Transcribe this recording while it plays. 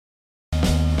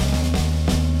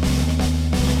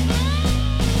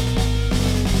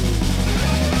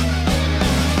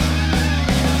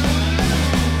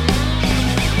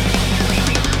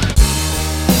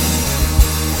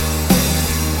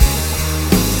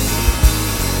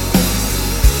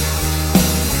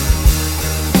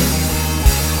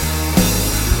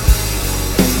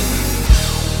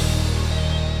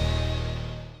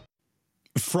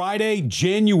Friday,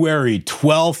 January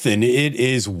 12th, and it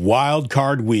is Wild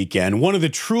Card Weekend. One of the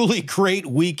truly great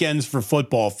weekends for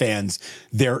football fans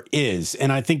there is,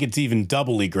 and I think it's even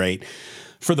doubly great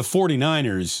for the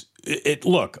 49ers.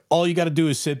 Look, all you got to do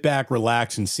is sit back,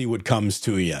 relax, and see what comes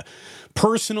to you.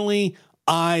 Personally,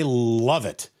 I love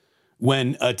it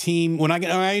when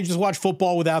I just watch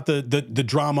football without the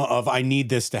drama of I need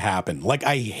this to happen. Like,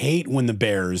 I hate when the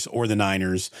Bears or the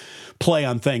Niners play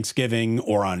on Thanksgiving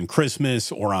or on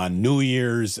Christmas or on New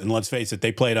Year's. And let's face it,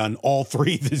 they played on all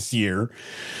three this year.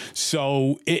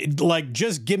 So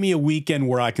just give me a weekend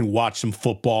where I can watch some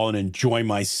football and enjoy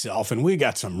myself. And we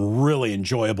got some really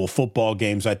enjoyable football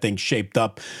games, I think, shaped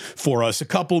up for us. A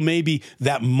couple maybe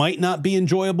that might not be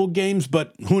enjoyable games,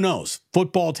 but who knows?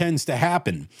 Football tends to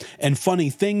happen, and funny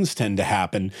things tend to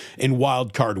happen in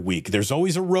Wild Card Week. There's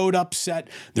always a road upset.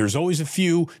 There's always a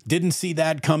few. Didn't see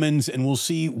that coming, and we'll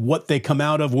see what they come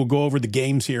out of. We'll go over the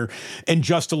games here in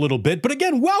just a little bit. But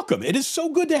again, welcome. It is so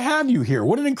good to have you here.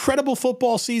 What an incredible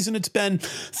football season it's been.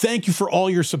 Thank you for all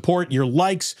your support, your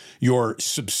likes, your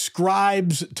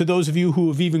subscribes, to those of you who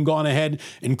have even gone ahead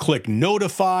and clicked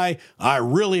notify. I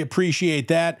really appreciate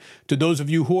that. To those of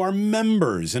you who are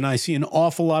members, and I see an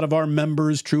awful lot of our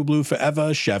members, True Blue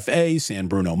Forever, Chef A, San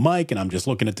Bruno Mike, and I'm just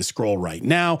looking at the scroll right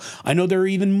now. I know there are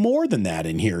even more than that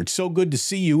in here. It's so good to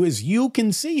see you. As you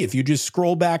can see, if you just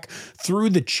scroll back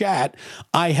through the chat,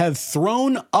 I have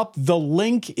thrown up the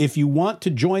link if you want to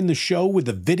join the show with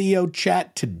a video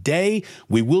chat today.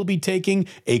 We will be taking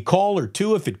a call or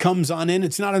two if it comes on in.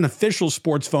 It's not an official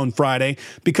Sports Phone Friday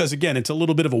because, again, it's a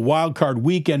little bit of a wild card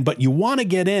weekend, but you want to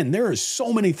get in. There are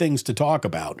so many things to talk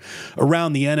about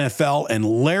around the NFL, and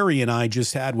Larry and I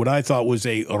just had what I thought was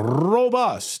a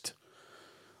robust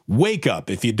wake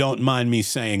up, if you don't mind me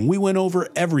saying. We went over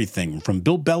everything from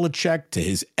Bill Belichick to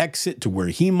his exit to where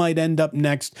he might end up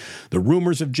next, the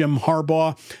rumors of Jim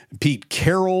Harbaugh, Pete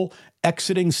Carroll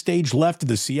exiting stage left of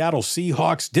the Seattle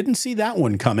Seahawks. Didn't see that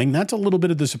one coming. That's a little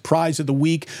bit of the surprise of the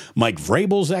week. Mike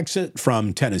Vrabel's exit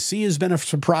from Tennessee has been a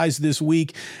surprise this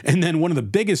week. And then one of the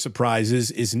biggest surprises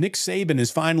is Nick Saban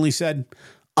has finally said,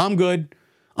 I'm good.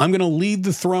 I'm going to leave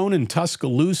the throne in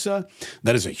Tuscaloosa.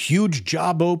 That is a huge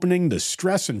job opening. The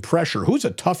stress and pressure. Who's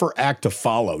a tougher act to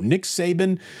follow? Nick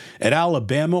Saban at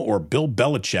Alabama or Bill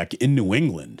Belichick in New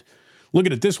England? Look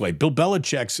at it this way. Bill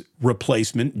Belichick's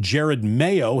replacement, Jared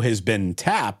Mayo, has been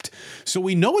tapped, so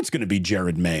we know it's going to be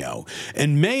Jared Mayo.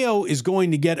 And Mayo is going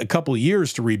to get a couple of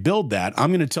years to rebuild that.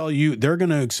 I'm going to tell you, they're going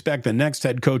to expect the next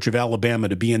head coach of Alabama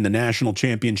to be in the national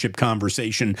championship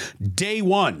conversation day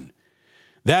one.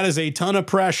 That is a ton of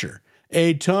pressure.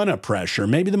 A ton of pressure.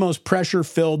 Maybe the most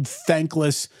pressure-filled,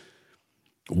 thankless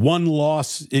one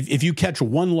loss. If you catch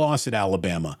one loss at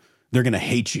Alabama, they're going to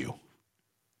hate you.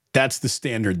 That's the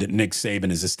standard that Nick Saban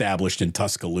has established in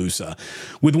Tuscaloosa,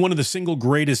 with one of the single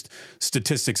greatest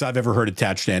statistics I've ever heard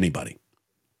attached to anybody.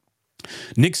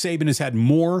 Nick Saban has had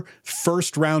more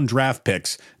first-round draft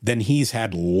picks than he's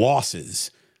had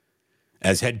losses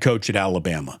as head coach at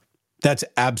Alabama. That's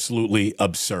absolutely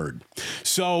absurd.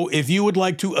 So if you would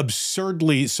like to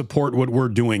absurdly support what we're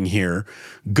doing here,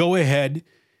 go ahead,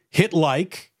 hit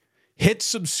like, hit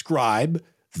subscribe.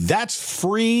 That's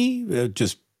free.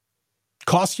 Just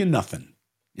costs you nothing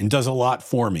and does a lot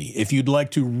for me. If you'd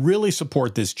like to really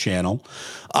support this channel,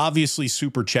 obviously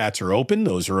super chats are open.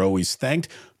 Those are always thanked.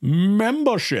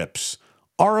 Memberships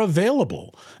are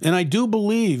available. And I do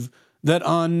believe that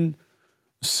on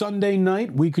Sunday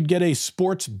night, we could get a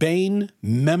Sports Bane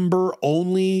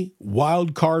member-only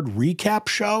wild card recap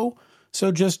show.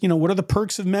 So just, what are the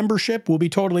perks of membership? We'll be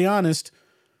totally honest.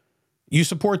 You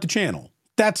support the channel.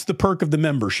 That's the perk of the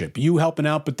membership. You helping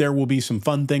out, but there will be some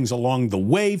fun things along the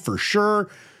way for sure.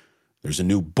 There's a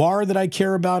new bar that I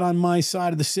care about on my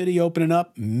side of the city opening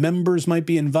up. Members might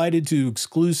be invited to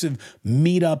exclusive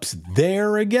meetups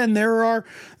there. Again, there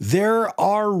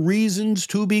are reasons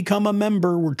to become a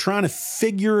member. We're trying to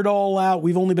figure it all out.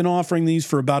 We've only been offering these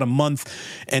for about a month,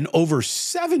 and over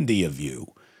 70 of you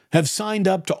have signed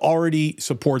up to already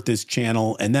support this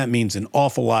channel, and that means an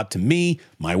awful lot to me,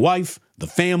 my wife, the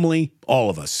family,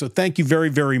 all of us. So thank you very,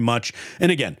 very much.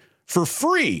 And again, for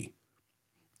free,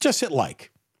 just hit like.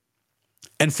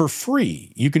 And for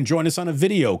free, you can join us on a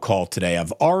video call today.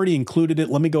 I've already included it.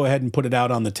 Let me go ahead and put it out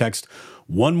on the text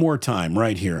one more time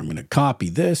right here. I'm going to copy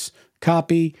this,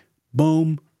 copy,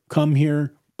 boom, come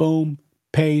here, boom,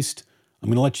 paste. I'm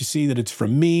going to let you see that it's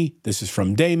from me. This is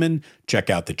from Damon.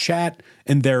 Check out the chat.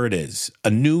 And there it is.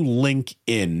 A new link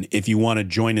in if you want to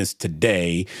join us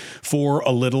today for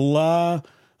a little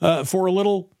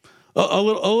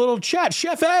chat.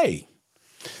 Chef A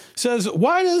says,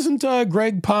 why doesn't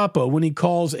Greg Papa, when he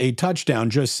calls a touchdown,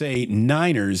 just say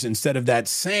Niners instead of that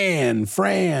San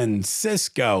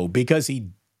Francisco? Because he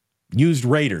used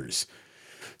Raiders.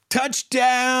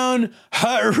 Touchdown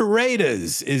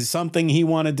Raiders is something he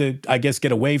wanted to, I guess,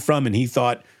 get away from, and he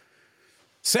thought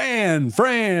San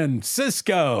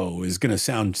Francisco is going to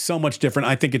sound so much different.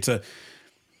 I think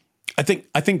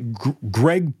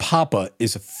Greg Papa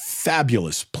is a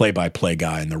fabulous play-by-play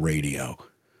guy on the radio.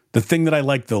 The thing that I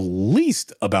like the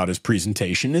least about his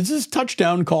presentation is his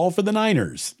touchdown call for the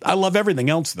Niners. I love everything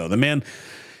else, though. The man,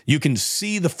 you can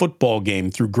see the football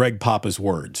game through Greg Papa's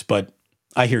words, but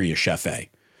I hear you, Chef A.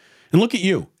 And look at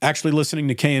you, actually listening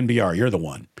to KNBR. You're the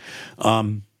one.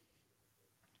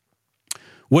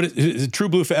 What is True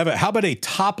Blue Forever? How about a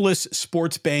topless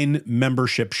Sports Bane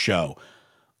membership show?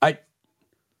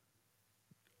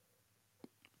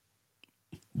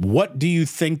 What do you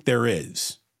think there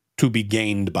is to be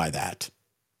gained by that?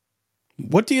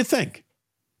 What do you think?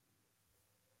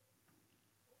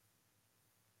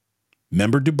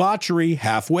 Member debauchery,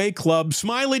 halfway club.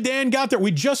 Smiley Dan got there.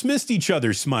 We just missed each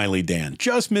other, Smiley Dan.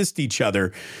 Just missed each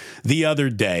other the other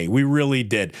day. We really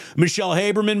did. Michelle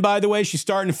Haberman, by the way, she's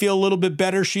starting to feel a little bit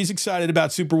better. She's excited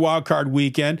about Super Wildcard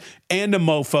Weekend and a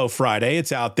Mofo Friday.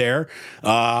 It's out there.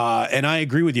 And I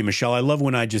agree with you, Michelle. I love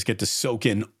when I just get to soak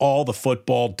in all the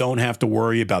football. Don't have to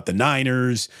worry about the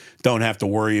Niners. Don't have to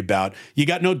worry about, you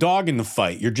got no dog in the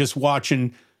fight. You're just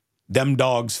watching them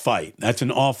dogs fight. That's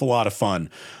an awful lot of fun.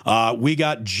 We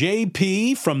got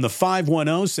JP from the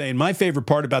 510 saying, my favorite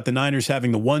part about the Niners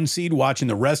having the 1 seed, watching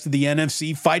the rest of the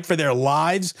NFC fight for their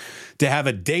lives to have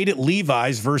a date at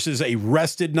Levi's versus a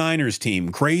rested Niners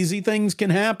team. Crazy things can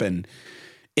happen.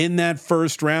 In that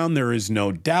first round, there is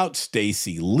no doubt.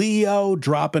 Stacy Leo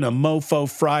dropping a Mofo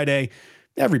Friday.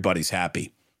 Everybody's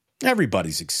happy.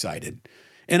 Everybody's excited.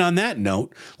 And on that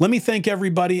note, let me thank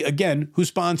everybody, again, who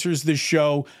sponsors this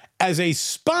show as a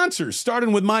sponsor,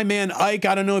 starting with my man Ike.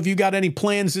 I don't know if you got any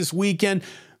plans this weekend.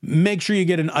 Make sure you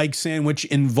get an Ike sandwich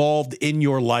involved in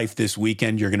your life this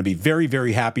weekend. You're going to be very,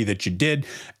 very happy that you did.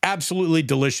 Absolutely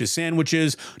delicious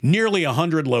sandwiches, nearly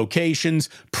 100 locations,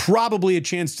 probably a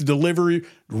chance to deliver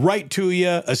right to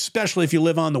you, especially if you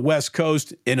live on the West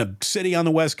Coast, in a city on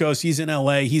the West Coast. He's in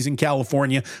LA, he's in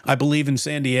California, I believe in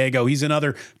San Diego. He's in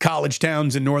other college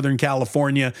towns in Northern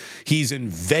California. He's in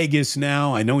Vegas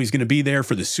now. I know he's going to be there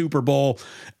for the Super Bowl.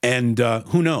 And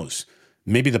who knows?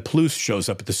 Maybe the Plus shows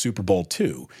up at the Super Bowl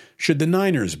too, should the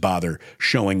Niners bother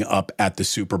showing up at the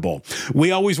Super Bowl. We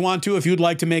always want to, if you'd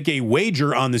like to make a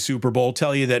wager on the Super Bowl,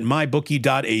 tell you that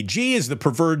mybookie.ag is the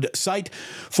preferred site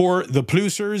for the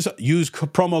Plusers. Use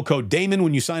promo code Damon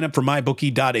when you sign up for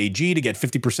mybookie.ag to get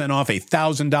 50% off a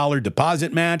 $1,000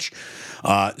 deposit match.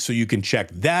 So you can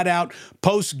check that out.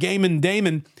 Post-game and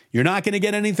Damon, you're not going to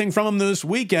get anything from them this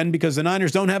weekend because the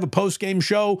Niners don't have a post-game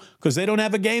show because they don't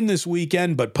have a game this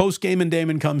weekend. But post-game and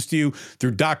Damon comes to you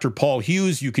through Dr. Paul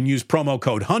Hughes. You can use promo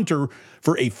code Hunter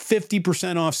for a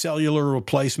 50% off cellular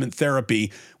replacement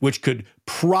therapy, which could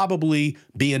probably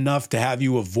be enough to have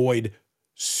you avoid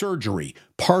surgery,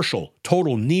 partial,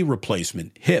 total knee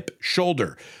replacement, hip,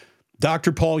 shoulder.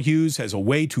 Dr. Paul Hughes has a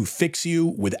way to fix you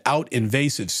without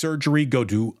invasive surgery. Go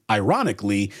to,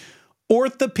 ironically,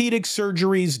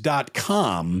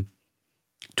 orthopedicsurgeries.com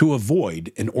to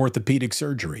avoid an orthopedic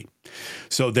surgery.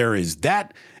 So there is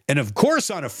that. And of course,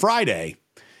 on a Friday,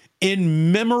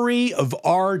 in memory of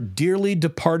our dearly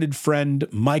departed friend,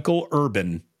 Michael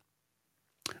Urban,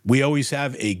 we always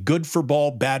have a good for ball,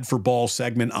 bad for ball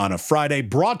segment on a Friday,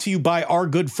 brought to you by our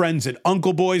good friends at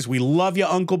Uncle Boys. We love you,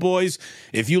 Uncle Boys.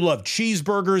 If you love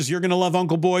cheeseburgers, you're going to love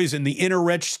Uncle Boys in the Inner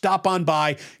Rich. Stop on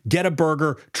by, get a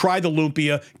burger, try the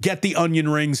lumpia, get the onion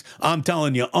rings. I'm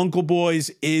telling you, Uncle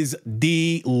Boys is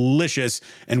delicious,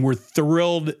 and we're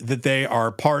thrilled that they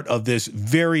are part of this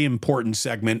very important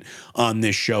segment on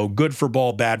this show. Good for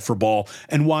ball, bad for ball,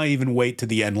 and why even wait to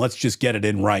the end? Let's just get it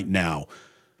in right now.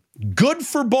 Good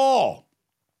for ball.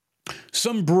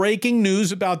 Some breaking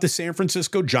news about the San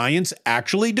Francisco Giants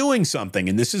actually doing something,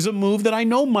 and this is a move that I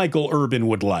know Michael Urban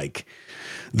would like.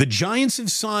 The Giants have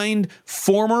signed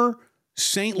former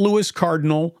St. Louis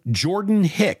Cardinal Jordan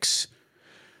Hicks,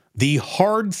 the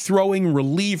hard-throwing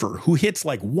reliever who hits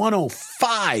like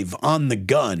 105 on the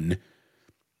gun.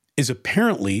 Is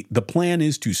apparently the plan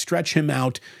is to stretch him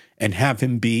out and have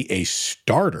him be a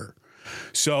starter.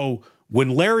 So when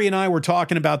Larry and I were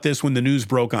talking about this when the news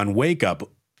broke on Wake Up,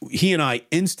 he and I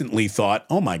instantly thought,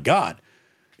 oh my God,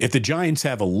 if the Giants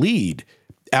have a lead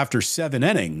after 7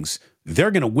 innings,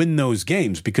 they're going to win those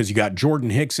games because you got Jordan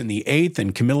Hicks in the 8th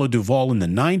and Camilo Duvall in the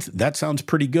 9th. That sounds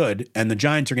pretty good. And the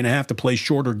Giants are going to have to play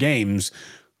shorter games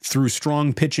through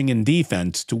strong pitching and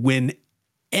defense to win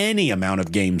any amount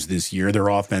of games this year. Their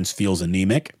offense feels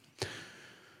anemic.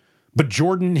 But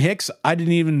Jordan Hicks, I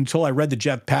didn't even, until I read the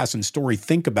Jeff Passan story,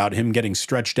 think about him getting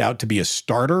stretched out to be a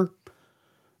starter.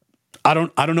 I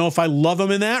don't know if I love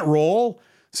him in that role.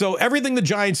 So everything the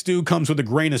Giants do comes with a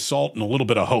grain of salt and a little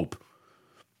bit of hope.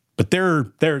 But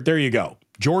there you go.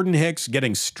 Jordan Hicks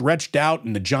getting stretched out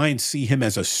and the Giants see him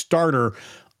as a starter.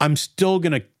 I'm still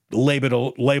going to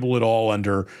label it all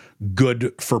under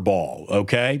good for ball,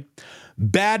 okay?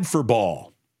 Bad for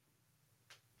ball.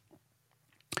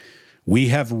 We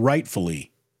have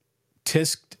rightfully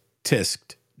tisked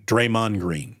Draymond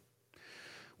Green.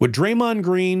 What Draymond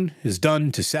Green has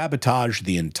done to sabotage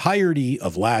the entirety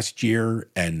of last year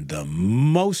and the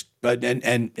most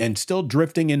and still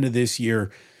drifting into this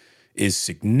year is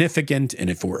significant.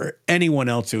 And if it were anyone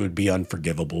else, it would be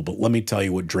unforgivable. But let me tell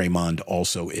you what Draymond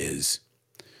also is.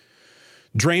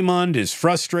 Draymond, as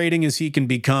frustrating as he can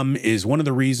become, is one of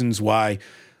the reasons why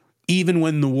even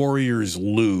when the Warriors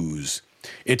lose,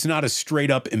 it's not a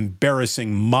straight up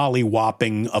embarrassing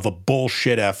mollywhopping of a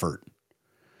bullshit effort.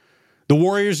 The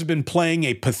Warriors have been playing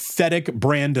a pathetic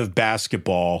brand of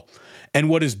basketball, and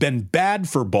what has been bad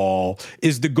for ball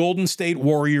is the Golden State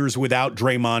Warriors without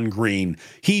Draymond Green.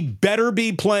 He better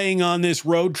be playing on this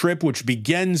road trip, which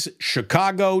begins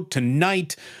Chicago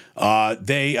tonight.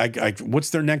 What's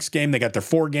their next game? They got their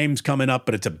 4 games coming up,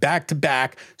 but it's a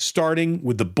back-to-back starting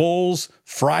with the Bulls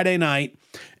Friday night,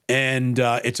 and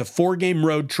it's a 4-game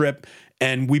road trip,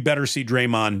 and we better see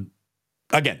Draymond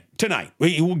again, tonight.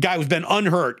 Guy who's been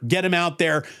unhurt, get him out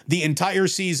there. The entire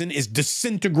season is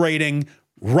disintegrating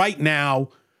right now.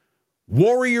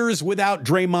 Warriors without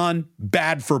Draymond,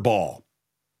 bad for ball.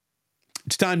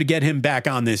 It's time to get him back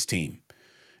on this team.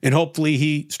 And hopefully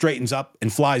he straightens up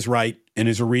and flies right and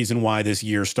is a reason why this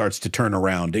year starts to turn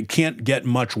around. It can't get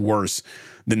much worse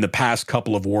than the past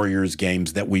couple of Warriors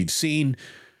games that we've seen.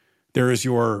 There is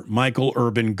your Michael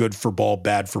Urban good for ball,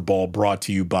 bad for ball, brought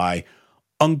to you by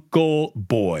Uncle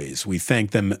Boys. We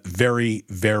thank them very,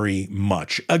 very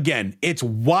much. Again, it's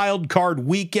wild card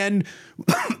weekend.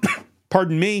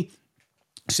 Pardon me.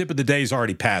 Sip of the day's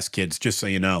already passed, kids, just so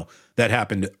you know. That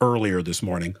happened earlier this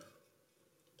morning.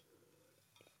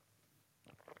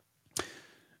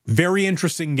 Very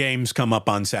interesting games come up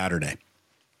on Saturday.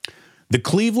 The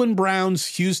Cleveland Browns,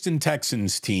 Houston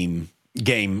Texans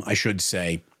game, I should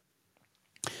say,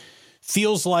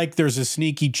 feels like there's a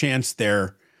sneaky chance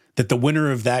there that the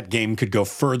winner of that game could go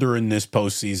further in this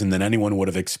postseason than anyone would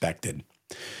have expected.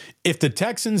 If the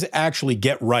Texans actually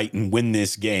get right and win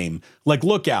this game,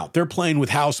 look out. They're playing with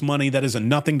house money. That is a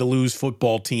nothing-to-lose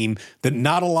football team that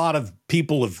not a lot of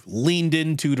people have leaned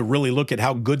into to really look at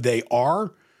how good they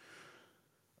are.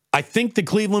 I think the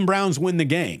Cleveland Browns win the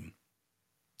game.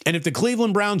 And if the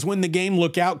Cleveland Browns win the game,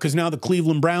 look out, because now the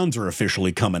Cleveland Browns are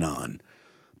officially coming on.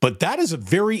 But that is a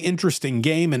very interesting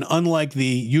game, and unlike the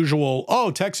usual,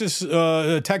 Texans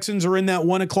are in that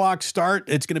 1 o'clock start,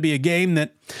 it's going to be a game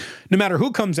that no matter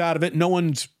who comes out of it, no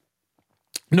one's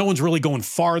really going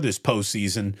far this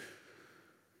postseason.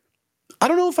 I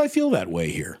don't know if I feel that way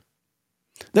here.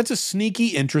 That's a sneaky,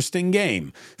 interesting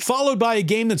game. Followed by a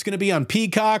game that's going to be on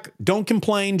Peacock. Don't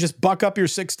complain. Just buck up your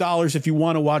 $6 if you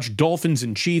want to watch Dolphins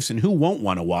and Chiefs, and who won't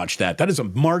want to watch that? That is a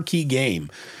marquee game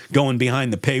going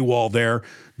behind the paywall there.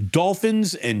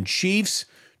 Dolphins and Chiefs,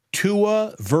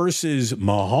 Tua versus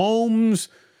Mahomes,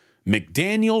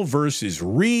 McDaniel versus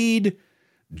Reed,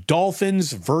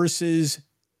 Dolphins versus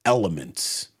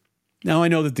Elements. Now, I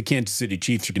know that the Kansas City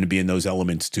Chiefs are going to be in those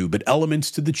elements too, but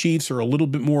elements to the Chiefs are a little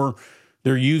bit more,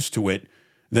 they're used to it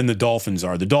than the Dolphins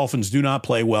are. The Dolphins do not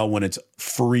play well when it's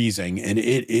freezing, and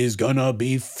it is going to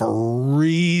be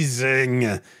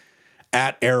freezing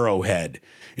at Arrowhead.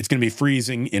 It's going to be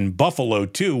freezing in Buffalo,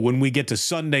 too, when we get to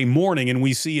Sunday morning and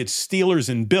we see it's Steelers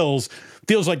and Bills.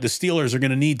 Feels like the Steelers are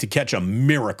going to need to catch a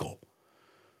miracle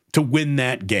to win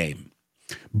that game.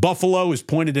 Buffalo is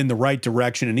pointed in the right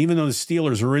direction, and even though the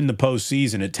Steelers are in the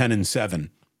postseason at 10-7,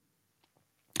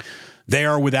 they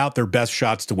are without their best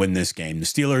shots to win this game. The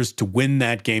Steelers, to win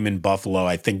that game in Buffalo,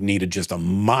 I think needed just a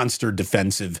monster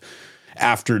defensive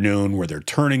afternoon where they're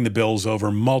turning the Bills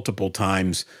over multiple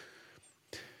times.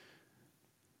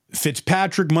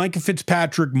 Minka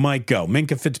Fitzpatrick might go.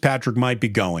 Minka Fitzpatrick might be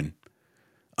going.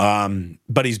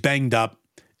 But he's banged up,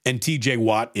 and TJ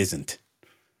Watt isn't.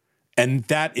 And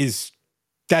that's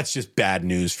just bad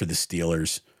news for the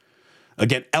Steelers.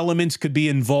 Again, elements could be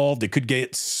involved. It could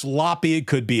get sloppy. It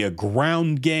could be a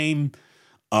ground game.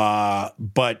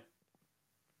 But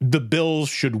the Bills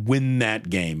should win that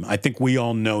game. I think we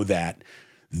all know that.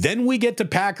 Then we get to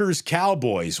Packers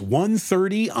Cowboys,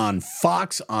 1:30 on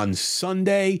Fox on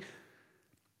Sunday.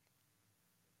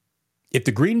 If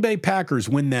the Green Bay Packers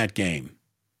win that game,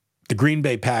 the Green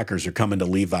Bay Packers are coming to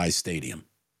Levi's Stadium.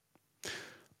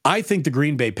 I think the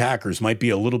Green Bay Packers might be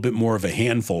a little bit more of a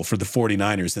handful for the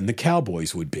 49ers than the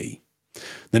Cowboys would be.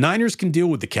 The Niners can deal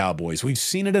with the Cowboys. We've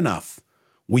seen it enough.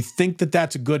 We think that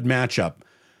that's a good matchup.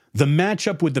 The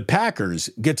matchup with the Packers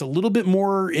gets a little bit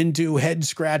more into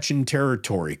head-scratching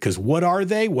territory because what are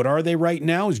they? What are they right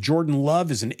now? Is Jordan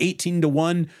Love is an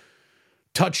 18-1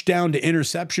 touchdown to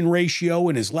interception ratio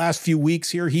in his last few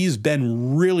weeks here. He's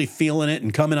been really feeling it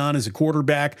and coming on as a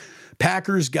quarterback.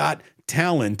 Packers got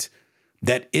talent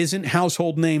that isn't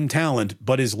household name talent,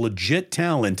 but is legit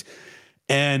talent.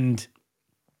 And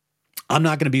I'm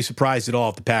not going to be surprised at all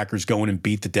if the Packers go in and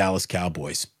beat the Dallas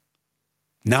Cowboys.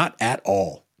 Not at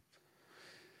all.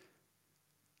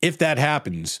 If that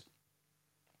happens,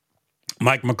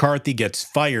 Mike McCarthy gets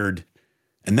fired.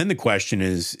 And then the question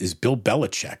is Bill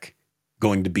Belichick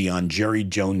going to be on Jerry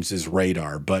Jones's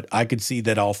radar? But I could see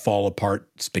that all fall apart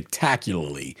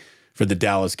spectacularly for the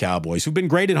Dallas Cowboys, who've been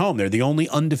great at home. They're the only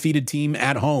undefeated team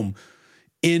at home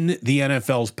in the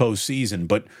NFL's postseason.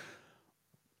 But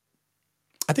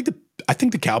I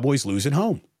think the Cowboys lose at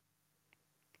home.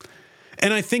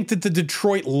 And I think that the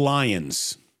Detroit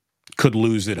Lions could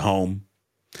lose at home.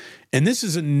 And this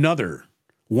is another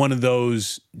one of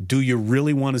those, do you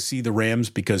really want to see the Rams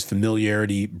because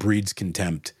familiarity breeds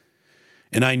contempt?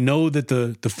 And I know that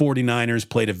the 49ers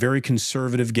played a very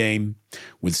conservative game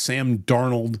with Sam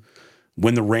Darnold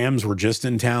when the Rams were just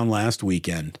in town last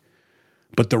weekend.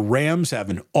 But the Rams have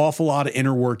an awful lot of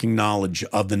inner working knowledge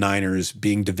of the Niners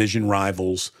being division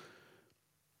rivals.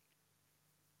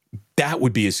 That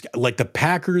would be like the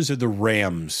Packers or the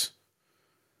Rams,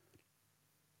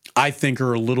 I think,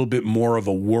 are a little bit more of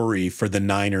a worry for the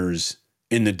Niners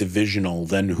in the divisional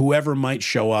than whoever might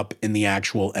show up in the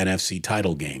actual NFC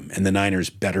title game. And the Niners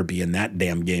better be in that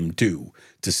damn game too,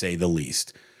 to say the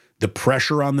least. The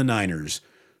pressure on the Niners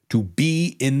to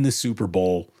be in the Super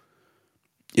Bowl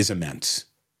is immense,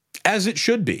 as it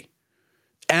should be.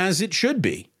 As it should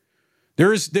be.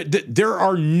 There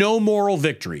are no moral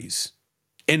victories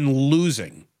in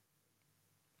losing.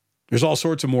 There's all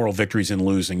sorts of moral victories in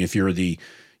losing if you're the,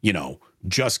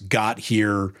 just got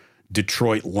here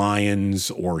Detroit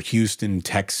Lions or Houston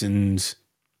Texans,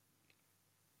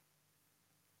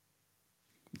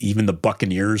 even the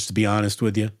Buccaneers, to be honest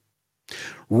with you.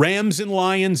 Rams and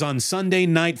Lions on Sunday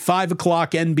night, 5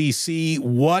 o'clock NBC.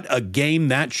 What a game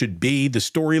that should be. The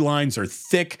storylines are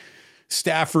thick.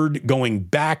 Stafford going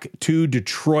back to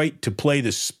Detroit to play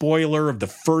the spoiler of the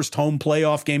first home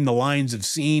playoff game the Lions have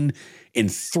seen in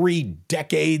 3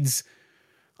 decades.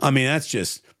 I mean, that's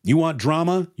just, you want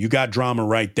drama? You got drama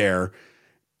right there.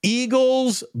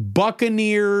 Eagles,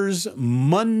 Buccaneers,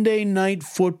 Monday Night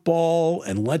Football,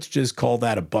 and let's just call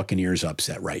that a Buccaneers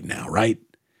upset right now, right?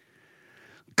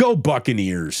 Go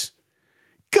Buccaneers.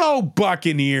 Go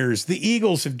Buccaneers. The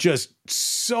Eagles have just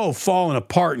so fallen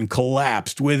apart and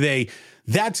collapsed with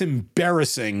that's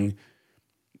embarrassing,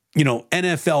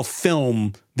 NFL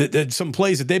film that some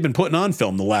plays that they've been putting on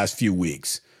film the last few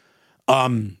weeks.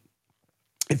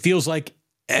 It feels like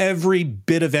every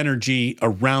bit of energy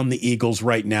around the Eagles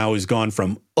right now has gone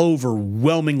from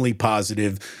overwhelmingly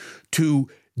positive to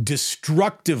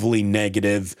destructively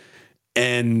negative.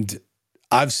 And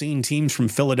I've seen teams from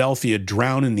Philadelphia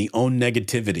drown in their own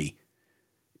negativity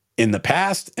in the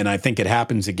past, and I think it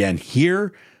happens again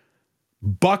here.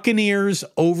 Buccaneers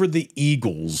over the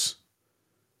Eagles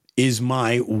is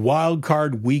my wild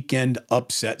card weekend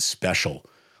upset special.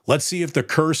 Let's see if the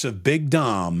curse of Big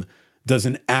Dom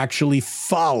doesn't actually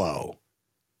follow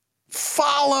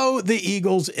the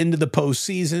Eagles into the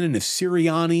postseason. And if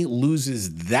Sirianni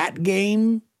loses that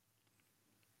game,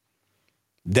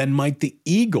 then might the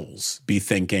Eagles be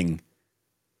thinking,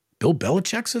 Bill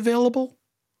Belichick's available?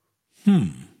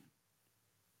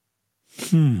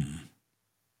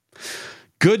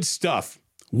 Good stuff.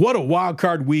 What a wild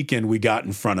card weekend we got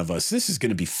in front of us. This is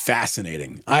going to be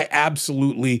fascinating. I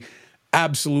absolutely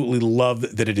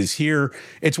love that it is here.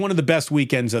 It's one of the best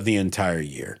weekends of the entire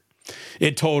year.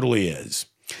 It totally is.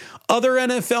 Other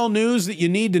NFL news that you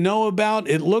need to know about,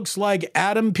 it looks like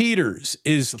Adam Peters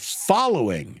is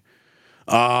following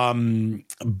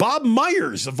Bob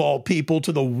Myers, of all people,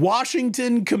 to the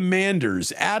Washington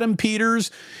Commanders. Adam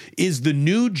Peters is the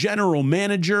new general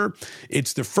manager.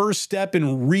 It's the first step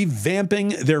in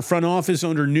revamping their front office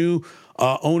under new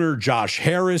owner Josh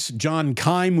Harris. John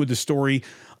Keim with the story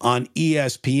on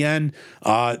ESPN.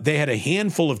 They had a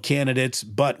handful of candidates,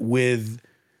 but with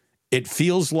it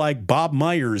feels like Bob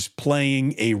Myers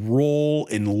playing a role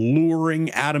in luring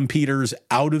Adam Peters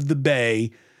out of the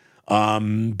Bay.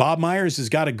 Bob Myers has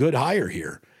got a good hire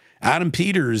here. Adam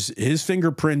Peters, his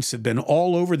fingerprints have been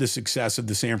all over the success of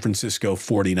the San Francisco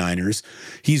 49ers.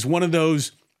 He's one of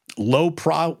those low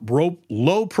profile,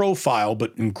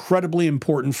 but incredibly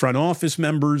important front office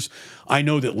members. I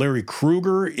know that Larry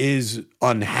Krueger is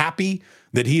unhappy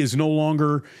that he is no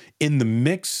longer in the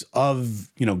mix of,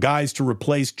 guys to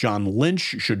replace John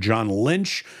Lynch. Should John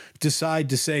Lynch decide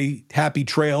to say happy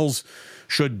trails,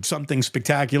 should something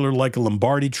spectacular like a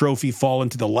Lombardi trophy fall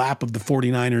into the lap of the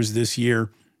 49ers this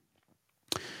year,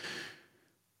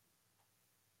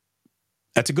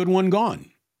 that's a good one gone.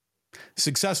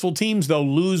 Successful teams, though,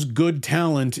 lose good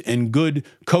talent and good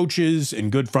coaches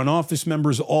and good front office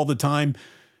members all the time.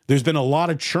 There's been a lot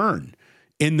of churn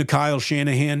in the Kyle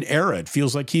Shanahan era. It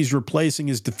feels like he's replacing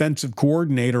his defensive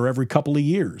coordinator every couple of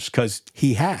years because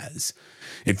he has.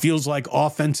 It feels like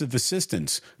offensive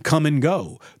assistants come and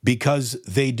go because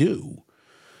they do.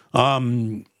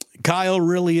 Kyle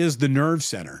really is the nerve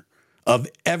center of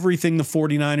everything the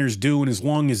 49ers do, and as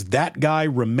long as that guy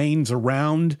remains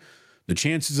around, the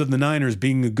chances of the Niners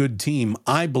being a good team,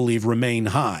 I believe, remain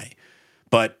high.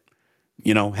 But,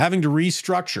 having to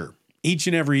restructure each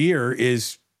and every year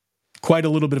is quite a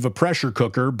little bit of a pressure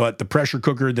cooker, but the pressure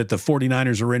cooker that the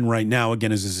 49ers are in right now,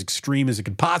 again, is as extreme as it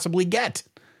could possibly get.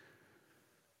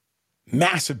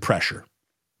 Massive pressure.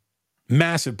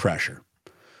 Massive pressure.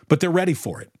 But they're ready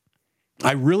for it.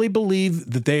 I really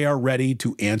believe that they are ready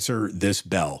to answer this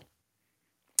bell.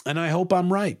 And I hope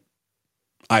I'm right.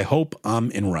 I hope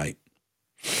I'm in right.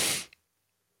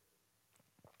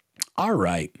 All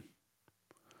right.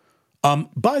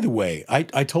 By the way,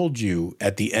 I told you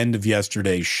at the end of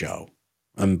yesterday's show,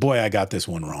 and boy, I got this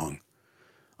one wrong.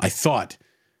 I thought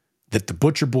that the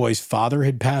Butcher Boy's father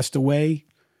had passed away.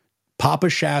 Papa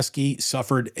Shasky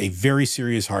suffered a very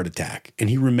serious heart attack, and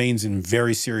he remains in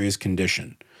very serious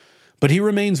condition. But he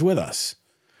remains with us.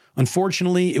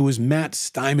 Unfortunately, it was Matt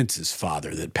Steinmetz's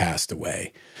father that passed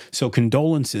away. So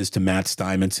condolences to Matt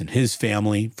Steinmetz and his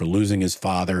family for losing his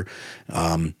father.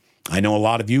 I know a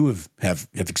lot of you have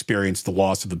experienced the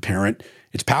loss of a parent.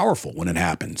 It's powerful when it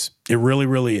happens. It really,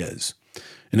 really is.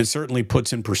 And it certainly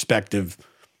puts in perspective,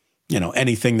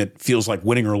 anything that feels like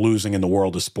winning or losing in the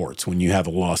world of sports when you have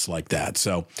a loss like that.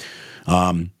 So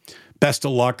best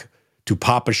of luck to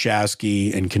Papa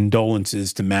Shasky and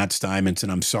condolences to Matt Steinmetz.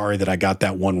 And I'm sorry that I got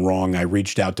that one wrong. I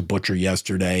reached out to Butcher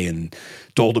yesterday and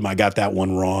told him I got that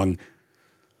one wrong.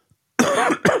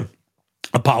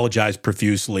 Apologized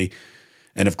profusely.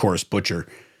 And of course, Butcher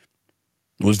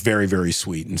was very, very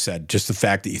sweet and said, just the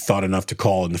fact that you thought enough to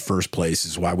call in the first place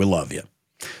is why we love you.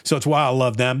 So it's why I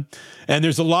love them. And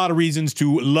there's a lot of reasons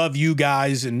to love you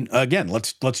guys. And again,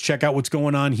 let's check out what's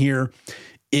going on here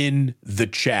in the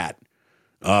chat.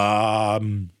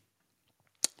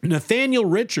 Nathaniel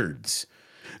Richards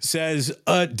says,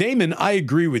 Damon, I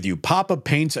agree with you. Papa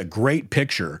paints a great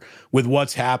picture with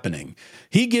what's happening.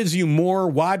 He gives you more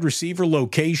wide receiver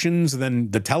locations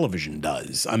than the television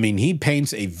does. I mean, he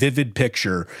paints a vivid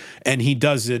picture, and he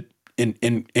does it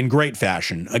in great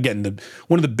fashion. Again,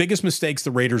 one of the biggest mistakes the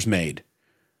Raiders made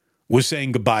was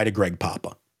saying goodbye to Greg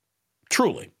Papa.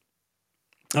 Truly.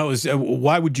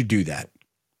 Why would you do that?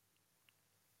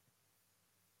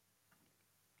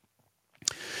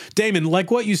 Damon, like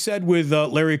what you said with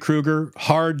Larry Krueger,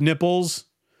 hard nipples.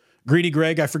 Greedy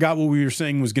Greg, I forgot what we were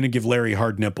saying was going to give Larry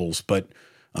hard nipples, but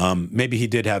maybe he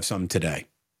did have some today.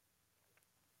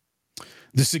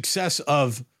 The success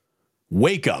of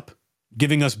Wake Up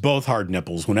giving us both hard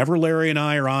nipples. Whenever Larry and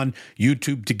I are on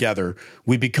YouTube together,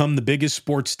 we become the biggest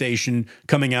sports station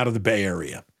coming out of the Bay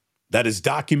Area. That is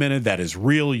documented. That is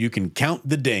real. You can count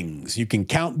the dings. You can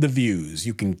count the views.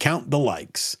 You can count the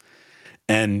likes.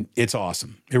 And it's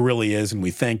awesome. It really is. And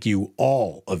we thank you,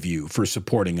 all of you, for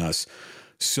supporting us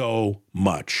so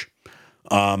much.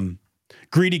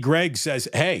 Greedy Greg says,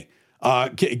 hey,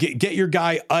 get your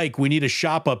guy Ike. We need a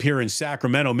shop up here in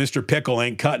Sacramento. Mr. Pickle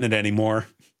ain't cutting it anymore.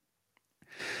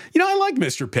 I like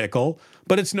Mr. Pickle,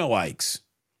 but it's no Ike's.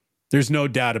 There's no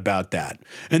doubt about that.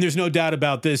 And there's no doubt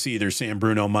about this either, San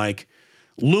Bruno Mike.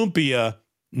 Lumpia,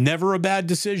 never a bad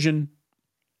decision.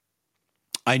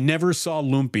 I never saw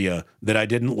lumpia that I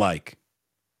didn't like.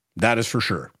 That is for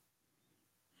sure.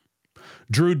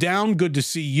 Drew Down, good to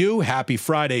see you. Happy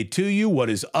Friday to you. What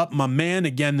is up, my man?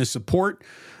 Again, the support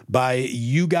by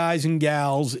you guys and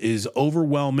gals is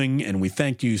overwhelming, and we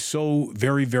thank you so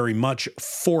very, very much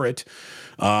for it.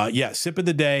 Sip of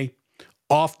the day,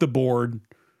 off the board.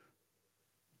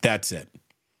 That's it.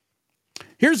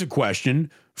 Here's a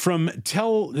question from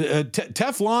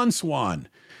Teflon Swan.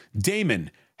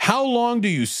 Damon, how long do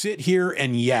you sit here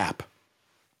and yap?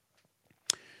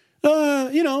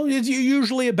 It's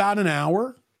usually about an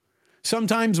hour,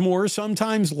 sometimes more,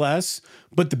 sometimes less.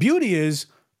 But the beauty is,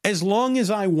 as long as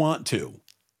I want to.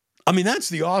 I mean, that's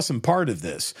the awesome part of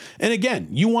this. And again,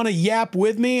 you want to yap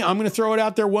with me? I'm going to throw it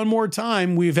out there one more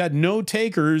time. We've had no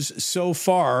takers so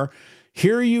far.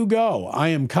 Here you go. I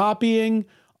am copying.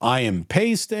 I am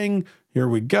pasting. Here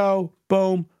we go.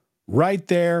 Boom. Right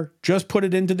there. Just put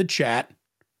it into the chat.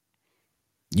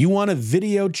 You want a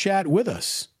video chat with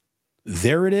us?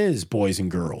 There it is, boys and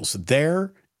girls.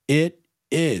 There it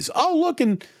is. Oh, look,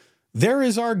 and there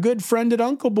is our good friend at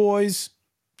Uncle Boys.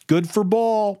 Good for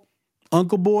ball.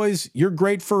 Uncle Boys, you're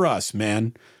great for us,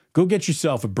 man. Go get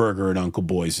yourself a burger at Uncle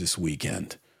Boys this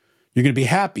weekend. You're going to be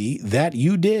happy that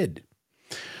you did.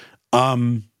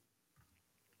 Old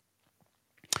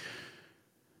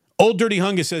Dirty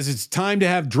Hungus says it's time to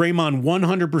have Draymond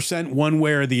 100% one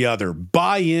way or the other.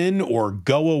 Buy in or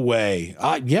go away.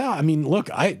 Yeah, I mean,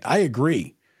 look, I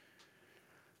agree.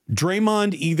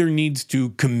 Draymond either needs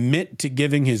to commit to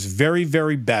giving his very,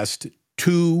 very best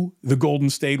to the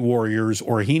Golden State Warriors,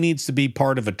 or he needs to be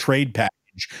part of a trade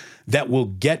package that will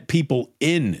get people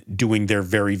in doing their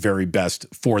very, very best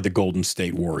for the Golden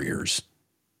State Warriors.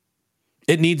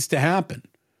 It needs to happen.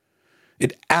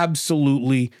 It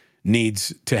absolutely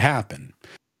needs to happen.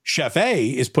 Chef A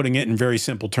is putting it in very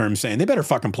simple terms, saying they better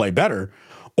fucking play better,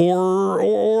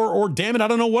 or damn it, I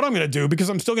don't know what I'm going to do because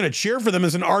I'm still going to cheer for them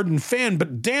as an ardent fan.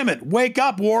 But damn it, wake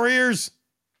up, Warriors!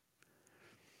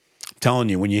 I'm telling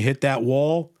you, when you hit that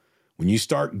wall, when you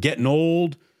start getting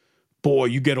old, boy,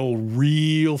 you get old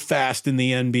real fast in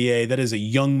the NBA. That is a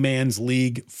young man's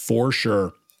league for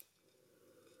sure.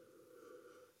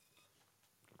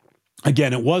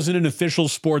 Again, it wasn't an official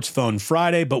Sports Phone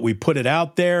Friday, but we put it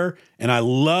out there. And I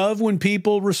love when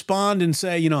people respond and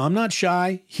say, I'm not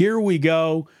shy. Here we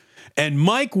go. And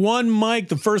Mike,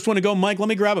 the first one to go. Mike, let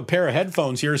me grab a pair of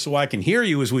headphones here so I can hear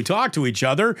you as we talk to each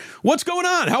other. What's going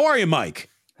on? How are you,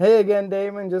 Mike? Hey again,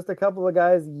 Damon. Just a couple of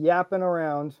guys yapping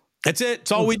around. That's it.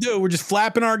 It's all we do. We're just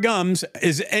flapping our gums.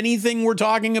 Is anything we're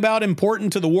talking about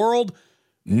important to the world?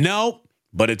 No,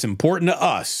 but it's important to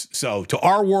us. So to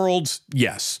our worlds,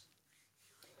 yes.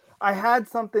 I had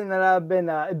something that I've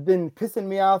been pissing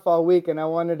me off all week, and I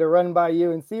wanted to run by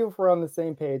you and see if we're on the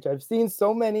same page. I've seen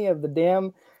so many of the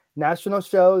damn national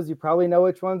shows, you probably know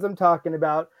which ones I'm talking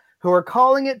about, who are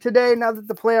calling it today now that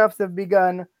the playoffs have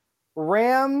begun.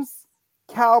 Rams,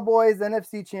 Cowboys,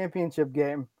 NFC Championship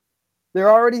game. They're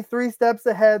already 3 steps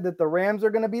ahead that the Rams are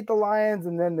going to beat the Lions,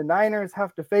 and then the Niners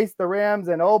have to face the Rams,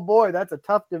 and oh boy, that's a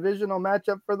tough divisional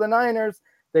matchup for the Niners.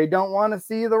 They don't want to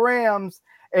see the Rams.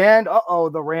 And,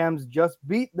 the Rams just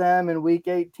beat them in Week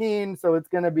 18, so it's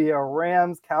going to be a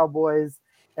Rams-Cowboys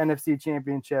NFC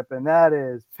Championship, and that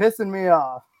is pissing me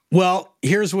off. Well,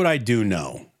 here's what I do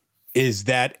know, is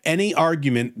that any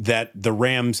argument that the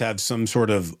Rams have some sort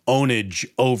of ownage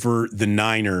over the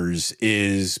Niners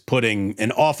is putting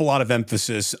an awful lot of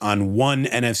emphasis on one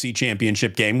NFC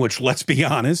Championship game, which, let's be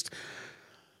honest,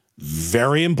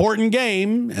 very important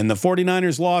game, and the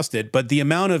 49ers lost it, but the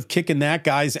amount of kicking that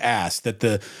guy's ass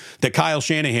that Kyle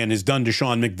Shanahan has done to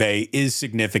Sean McVay is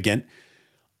significant.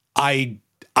 I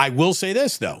will say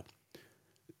this, though.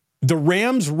 The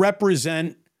Rams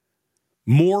represent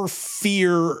more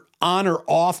fear on or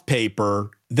off paper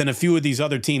than a few of these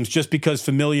other teams just because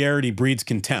familiarity breeds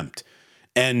contempt.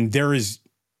 And there is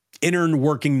inner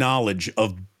working knowledge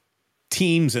of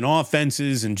teams and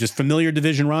offenses and just familiar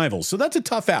division rivals. So that's a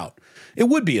tough out. It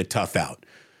would be a tough out.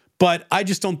 But I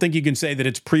just don't think you can say that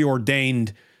it's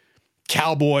preordained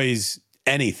Cowboys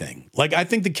anything. Like, I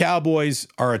think the Cowboys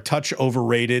are a touch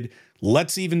overrated.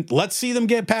 Let's see them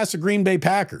get past the Green Bay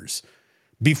Packers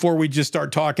before we just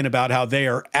start talking about how they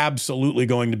are absolutely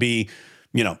going to be,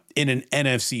 in an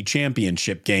NFC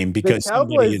Championship game because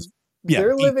somebody is. Yeah,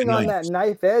 they're living on that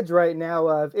knife edge right now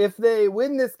of if they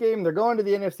win this game, they're going to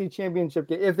the NFC Championship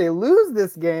game. If they lose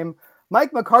this game,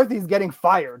 Mike McCarthy's getting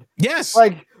fired. Yes.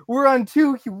 Like, we're on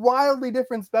 2 wildly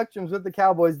different spectrums with the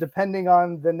Cowboys, depending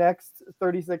on the next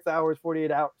 36 hours,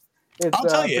 48 hours. I'll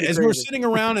tell you, as we're sitting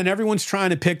around and everyone's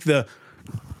trying to pick the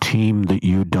team that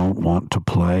you don't want to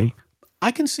play,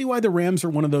 I can see why the Rams are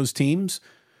one of those teams.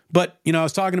 But, I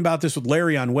was talking about this with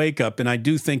Larry on Wake Up, and I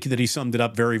do think that he summed it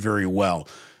up very, very well.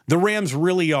 The Rams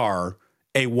really are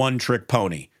a one-trick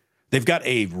pony. They've got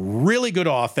a really good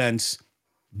offense.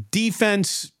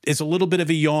 Defense is a little bit of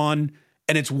a yawn,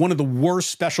 and it's one of the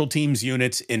worst special teams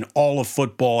units in all of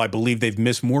football. I believe they've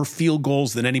missed more field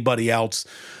goals than anybody else.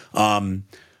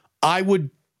 I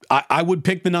would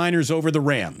pick the Niners over the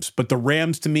Rams, but the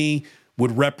Rams to me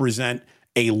would represent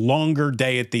a longer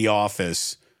day at the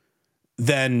office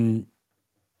than,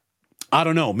 I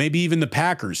don't know, maybe even the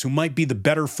Packers, who might be the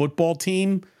better football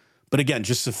team. But again,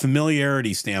 just a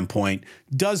familiarity standpoint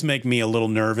does make me a little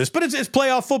nervous. But it's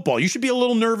playoff football. You should be a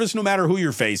little nervous no matter who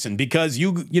you're facing, because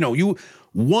you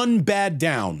one bad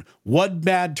down, one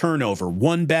bad turnover,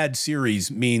 one bad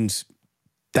series means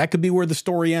that could be where the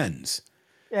story ends.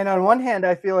 And on one hand,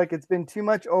 I feel like it's been too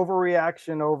much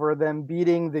overreaction over them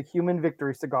beating the human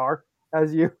victory cigar,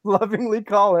 as you lovingly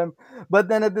call him. But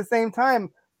then at the same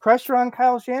time, pressure on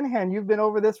Kyle Shanahan. You've been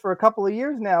over this for a couple of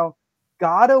years now.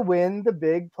 Gotta win the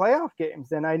big playoff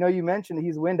games. And I know you mentioned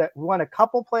he's won a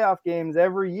couple playoff games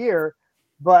every year,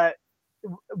 but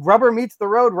rubber meets the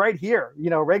road right here.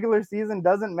 Regular season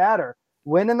doesn't matter.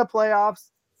 Win in the playoffs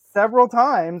several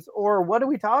times, or what are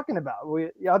we talking about?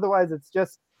 Otherwise, it's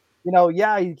just,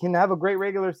 you can have a great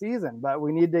regular season, but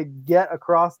we need to get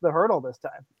across the hurdle this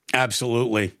time.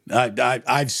 Absolutely.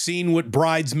 I've seen what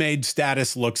bridesmaid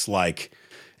status looks like.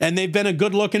 And they've been a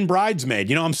good-looking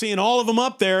bridesmaid. I'm seeing all of them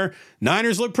up there.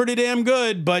 Niners look pretty damn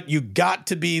good, but you got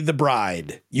to be the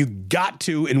bride. You got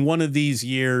to in one of these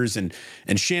years, and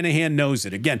Shanahan knows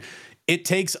it. Again, it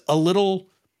takes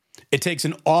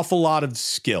an awful lot of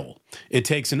skill. It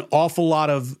takes an awful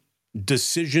lot of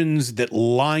decisions that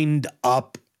lined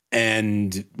up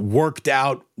and worked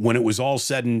out when it was all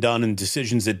said and done, and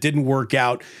decisions that didn't work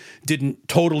out, didn't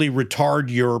totally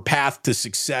retard your path to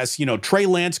success. Trey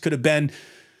Lance could have been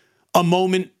a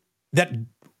moment that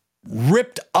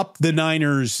ripped up the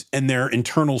Niners and their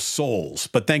internal souls.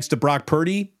 But thanks to Brock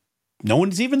Purdy, no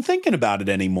one's even thinking about it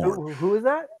anymore. Who is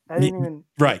that? I didn't even.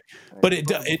 Right. But it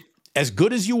as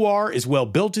good as you are, as well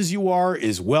built as you are,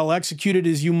 as well executed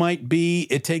as you might be,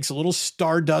 it takes a little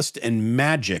stardust and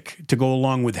magic to go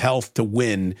along with health to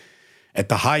win at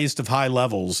the highest of high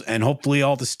levels. And hopefully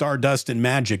all the stardust and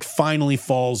magic finally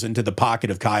falls into the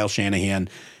pocket of Kyle Shanahan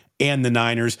and the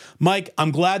Niners. Mike,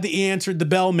 I'm glad that you answered the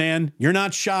bell, man. You're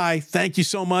not shy. Thank you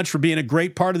so much for being a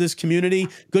great part of this community.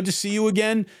 Good to see you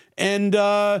again. And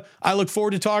I look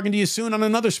forward to talking to you soon on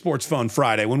another Sports Phone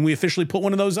Friday when we officially put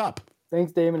one of those up.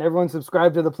 Thanks, Damon. Everyone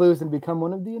subscribe to the Plus and become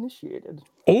one of the initiated.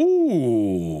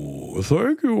 Oh,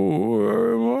 thank you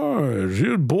very much.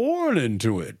 You're born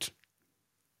into it.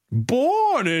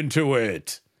 Born into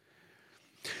it.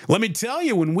 Let me tell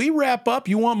you, when we wrap up,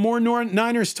 you want more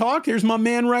Niners talk? Here's my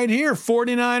man right here,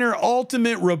 49er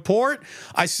Ultimate Report.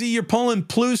 I see you're pulling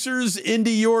plusers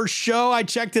into your show. I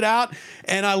checked it out,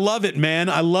 and I love it, man.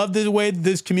 I love the way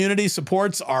this community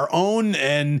supports our own,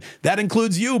 and that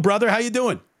includes you, brother. How you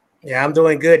doing? Yeah, I'm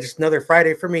doing good. Just another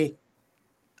Friday for me.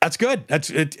 That's good.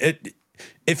 That's it.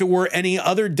 If it were any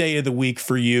other day of the week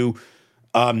for you,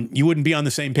 you wouldn't be on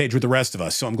the same page with the rest of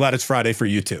us. So I'm glad it's Friday for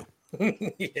you too.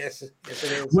 Yes, it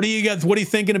is. What are you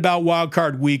thinking about Wild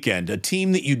Card Weekend? A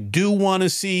team that you do want to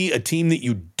see, a team that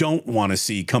you don't want to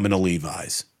see coming to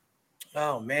Levi's?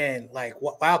 Oh man, like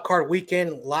Wild Card Weekend,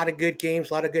 a lot of good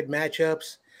games, a lot of good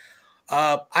matchups.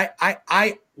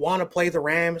 I want to play the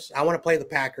Rams. I want to play the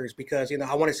Packers because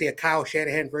I want to see a Kyle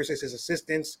Shanahan versus his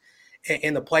assistants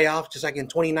in the playoffs, just like in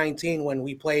 2019 when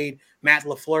we played Matt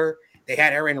LaFleur. They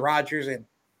had Aaron Rodgers, and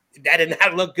that did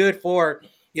not look good for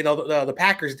the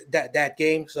Packers that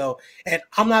game. So, and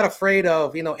I'm not afraid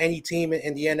of any team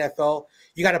in the NFL.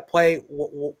 You got to play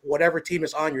whatever team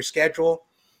is on your schedule.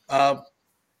 I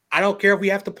don't care if we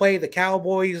have to play the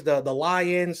Cowboys, the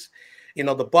Lions,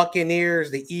 the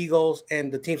Buccaneers, the Eagles,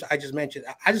 and the teams I just mentioned.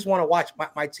 I just want to watch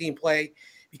my team play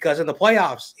because in the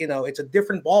playoffs, it's a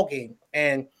different ball game.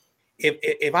 And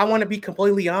if I want to be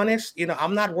completely honest,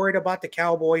 I'm not worried about the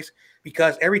Cowboys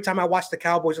because every time I watch the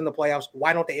Cowboys in the playoffs,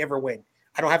 why don't they ever win?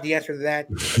 I don't have the answer to that.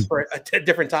 It's for a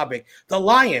different topic. The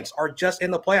Lions are just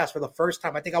in the playoffs for the first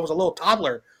time. I think I was a little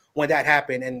toddler when that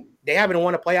happened, and they haven't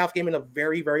won a playoff game in a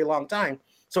very, very long time.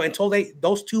 So until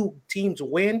those two teams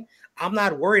win, I'm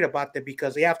not worried about them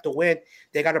because they have to win.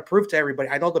 They got to prove to everybody.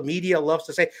 I know the media loves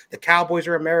to say the Cowboys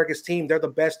are America's team. They're the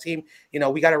best team.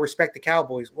 We got to respect the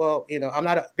Cowboys. Well, I'm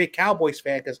not a big Cowboys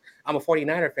fan because I'm a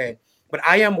 49er fan. But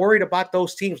I am worried about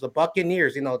those teams. The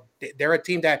Buccaneers, they're a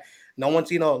team that no one's,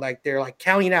 they're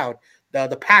counting out.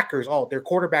 The Packers, their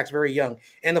quarterback's very young.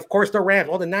 And, of course, the Rams.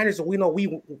 The Niners, we know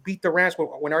we beat the Rams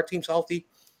when our team's healthy.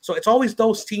 So it's always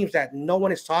those teams that no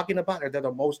one is talking about, or they're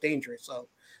the most dangerous. So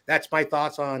that's my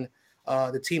thoughts on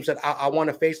the teams that I want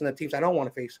to face and the teams I don't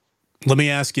want to face. Let me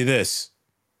ask you this.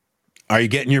 Are you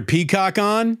getting your Peacock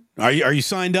on? Are you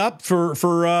signed up for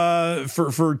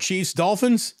Chiefs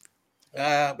Dolphins?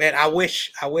 Man, I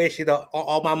wish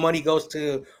all my money goes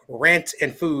to rent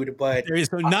and food, but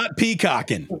so not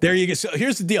peacocking. There you go. So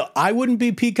here's the deal. I wouldn't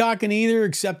be peacocking either,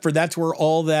 except for that's where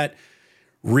all that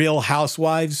Real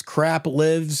Housewives crap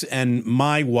lives, and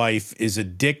my wife is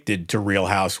addicted to Real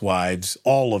Housewives,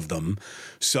 all of them.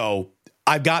 So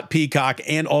I've got Peacock,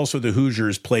 and also the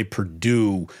Hoosiers play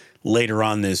Purdue later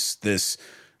on this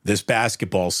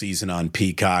basketball season on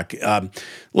Peacock.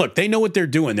 Look, they know what they're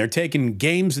doing. They're taking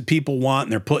games that people want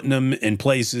and they're putting them in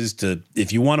places to,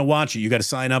 if you want to watch it, you got to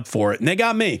sign up for it. And they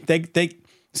got me. They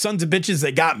sons of bitches,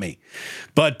 they got me.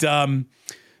 But I'll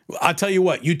tell you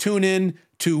what, you tune in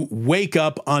to Wake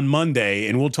Up on Monday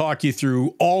and we'll talk you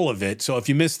through all of it. So if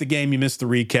you missed the game, you missed the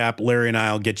recap, Larry and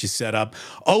I will get you set up.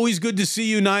 Always good to see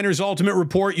you, Niners Ultimate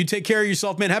Report. You take care of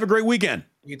yourself, man. Have a great weekend.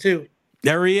 You too.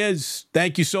 There he is.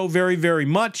 Thank you so very, very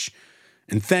much.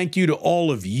 And thank you to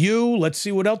all of you. Let's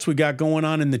see what else we got going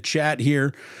on in the chat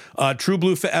here. True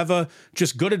Blue Forever,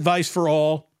 just good advice for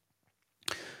all.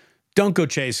 Don't go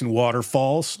chasing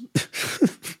waterfalls.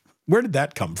 Where did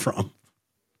that come from?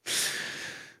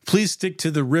 Please stick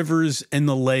to the rivers and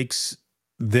the lakes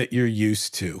that you're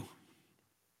used to.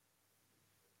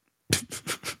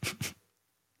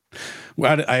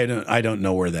 Well, I don't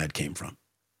know where that came from.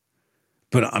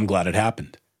 But I'm glad it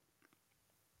happened.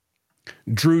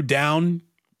 Drew Down,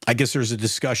 I guess there's a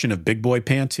discussion of big boy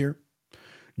pants here.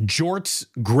 Jorts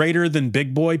greater than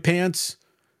big boy pants.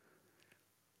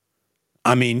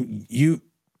 I mean, you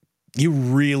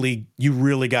really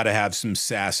got to have some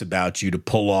sass about you to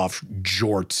pull off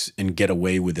jorts and get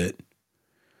away with it.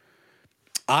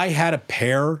 I had a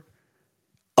pair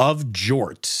of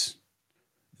jorts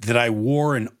that I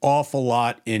wore an awful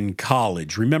lot in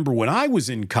college. Remember, when I was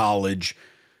in college,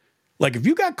 like if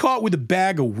you got caught with a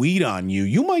bag of weed on you,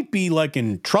 you might be like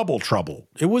in trouble.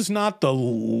 It was not the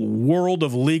world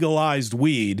of legalized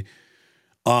weed.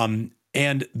 And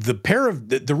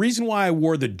the reason why I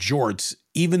wore the jorts,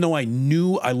 even though I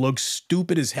knew I looked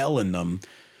stupid as hell in them,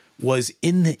 was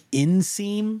in the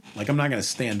inseam. Like, I'm not going to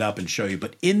stand up and show you,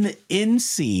 but in the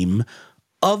inseam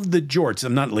of the jorts,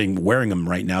 I'm not wearing them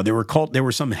right now. They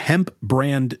were some hemp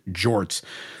brand jorts,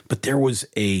 but there was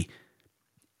a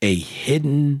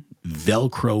hidden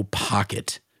Velcro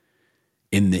pocket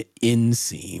in the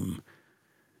inseam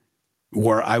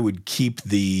where I would keep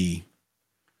the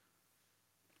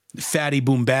Fatty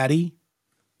Boom Batty.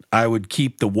 I would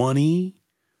keep the 1E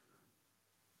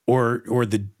or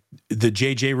the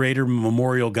JJ Raider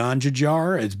Memorial Ganja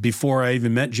jar. It's before I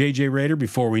even met JJ Raider,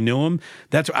 before we knew him.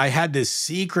 I had this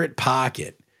secret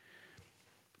pocket.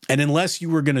 And unless you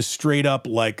were going to straight up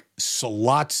like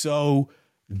Sollozzo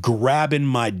grabbing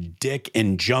my dick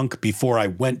and junk before I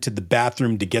went to the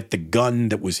bathroom to get the gun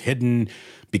that was hidden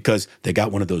because they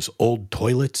got one of those old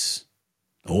toilets,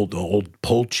 old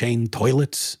pull chain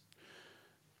toilets.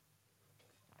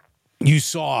 You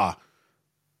saw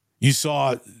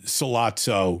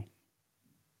Sollozzo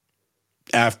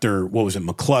after, what was it,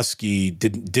 McCluskey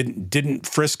didn't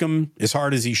frisk him as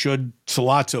hard as he should.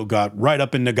 Sollozzo got right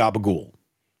up in the gabagool.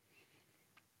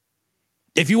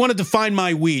 If you wanted to find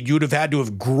my weed, you would have had to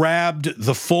have grabbed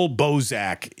the full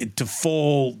Bozak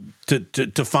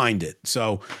to find it.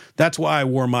 So that's why I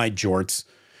wore my jorts,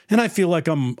 and I feel like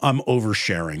I'm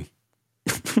oversharing.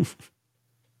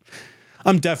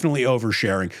 I'm definitely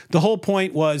oversharing. The whole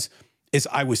point is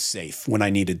I was safe when I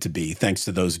needed to be, thanks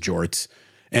to those jorts.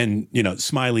 And,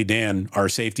 Smiley Dan, our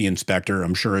safety inspector,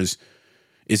 I'm sure is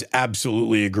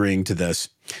absolutely agreeing to this.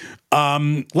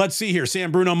 Let's see here.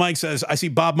 Sam Bruno Mike says, I see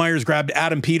Bob Myers grabbed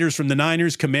Adam Peters from the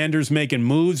Niners. Commanders making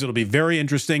moves. It'll be very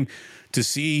interesting to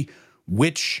see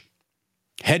which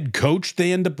head coach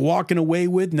they end up walking away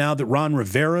with now that Ron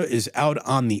Rivera is out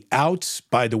on the outs.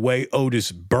 By the way,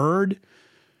 Otis Bird,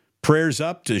 prayers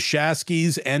up to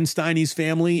Shasky's and Steiny's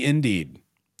family. Indeed.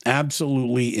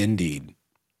 Absolutely indeed.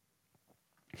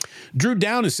 Drew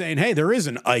Down is saying, hey, there is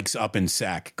an Ike's up in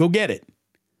Sac. Go get it.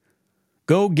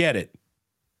 Go get it.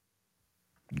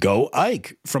 Go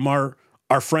Ike from our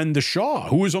friend the Shaw,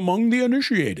 who is among the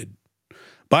initiated.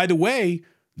 By the way,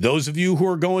 those of you who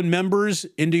are going members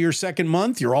into your second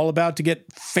month, you're all about to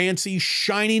get fancy,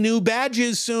 shiny new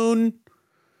badges soon.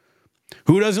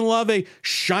 Who doesn't love a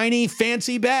shiny,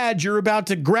 fancy badge? You're about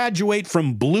to graduate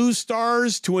from blue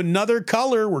stars to another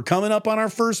color. We're coming up on our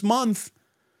first month.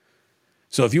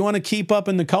 So if you want to keep up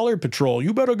in the color patrol,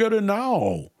 you better get it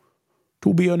now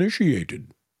to be initiated.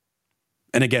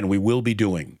 And again, we will be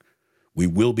doing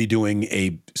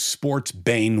a Sports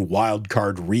Bane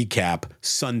wildcard recap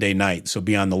Sunday night. So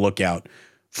be on the lookout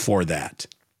for that.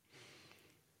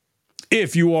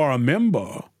 If you are a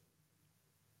member.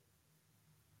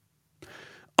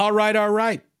 All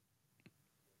right.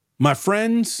 My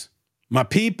friends, my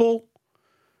people,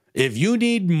 if you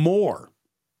need more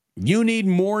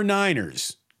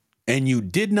Niners, and you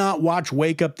did not watch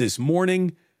Wake Up this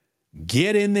morning,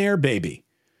 Get in there, baby.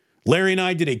 Larry and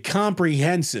I did a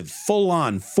comprehensive,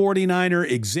 full-on 49er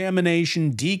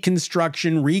examination,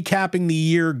 deconstruction, recapping the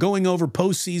year, going over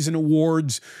postseason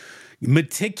awards,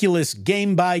 meticulous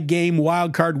game-by-game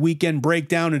wildcard weekend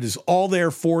breakdown. It is all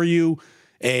there for you.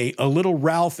 A little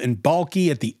Ralph and Balky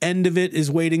at the end of it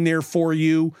is waiting there for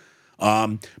you.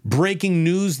 Breaking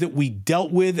news that we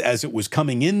dealt with as it was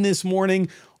coming in this morning,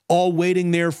 all waiting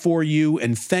there for you.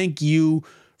 And thank you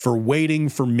for waiting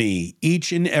for me.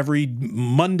 Each and every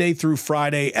Monday through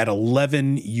Friday at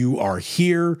 11, you are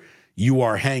here, you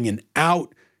are hanging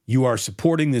out, you are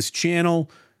supporting this channel,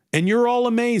 and you're all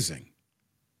amazing.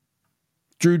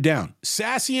 Drew Down,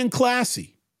 sassy and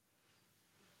classy.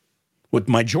 With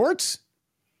my jorts?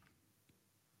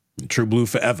 True Blue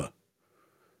forever.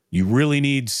 You really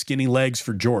need skinny legs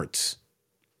for jorts.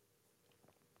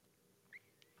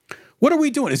 What are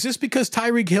we doing? Is this because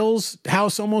Tyreek Hill's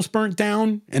house almost burnt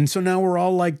down? And so now we're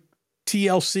all like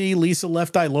TLC, Lisa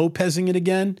Left Eye Lopezing it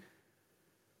again?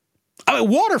 I mean,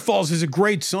 Waterfalls is a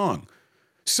great song.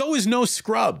 So is No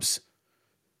Scrubs.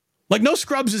 Like, No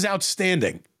Scrubs is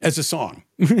outstanding as a song.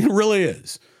 It really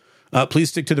is. Please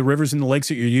stick to the rivers and the lakes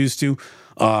that you're used to.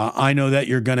 I know that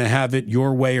you're going to have it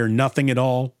your way or nothing at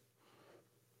all.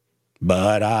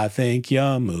 But I think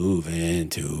you're moving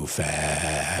too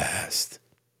fast.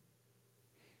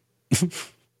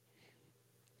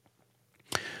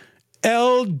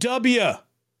 LW,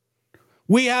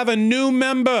 we have a new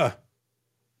member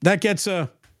that gets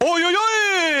a oy, oy,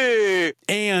 oy,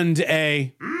 and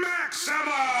a maximum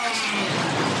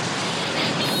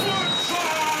football.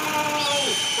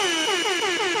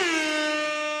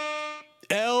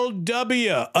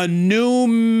 LW, a new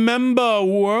member.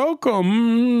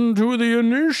 Welcome to the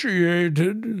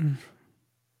initiated.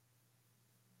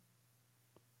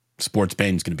 Sports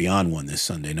Bane's going to be on one this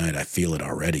Sunday night. I feel it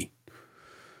already.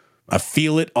 I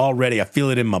feel it already. I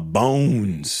feel it in my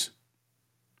bones.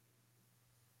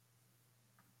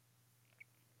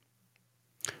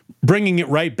 Bringing it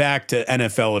right back to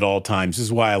NFL at all times. This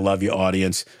is why I love you,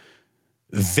 audience.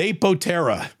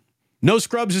 Vapoterra. No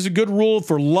scrubs is a good rule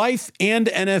for life and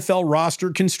NFL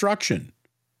roster construction.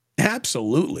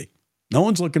 Absolutely. No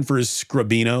one's looking for his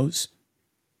scrubinos.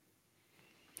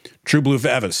 True Blue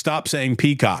forever. Stop saying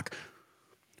peacock.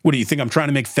 What do you think? I'm trying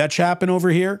to make fetch happen over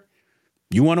here?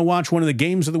 You want to watch one of the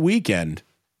games of the weekend?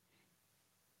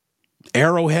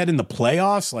 Arrowhead in the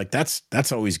playoffs? Like,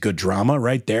 that's always good drama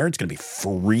right there. It's going to be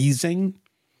freezing.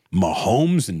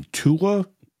 Mahomes and Tua.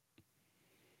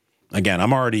 Again,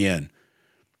 I'm already in.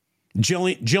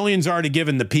 Jillian's already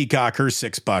given the peacock her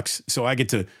 $6, so I get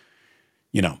to,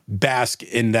 bask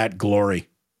in that glory.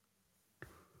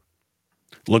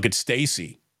 Look at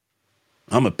Stacy.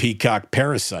 I'm a peacock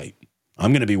parasite.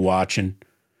 I'm going to be watching.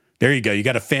 There you go. You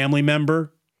got a family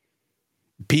member.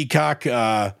 Peacock,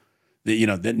 not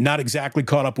exactly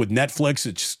caught up with Netflix.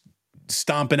 It's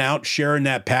stomping out, sharing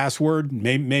that password.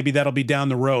 Maybe that'll be down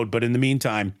the road. But in the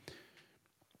meantime,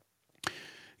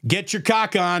 get your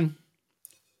cock on.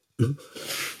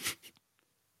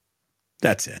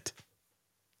 That's it.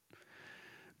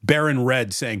 Baron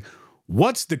Red saying,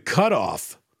 what's the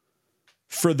cutoff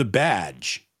for the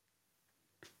badge?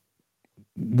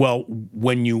 Well,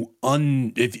 when you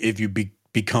if you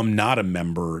become not a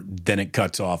member, then it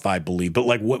cuts off, I believe. But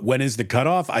like, when is the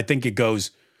cutoff? I think it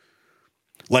goes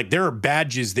like there are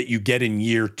badges that you get in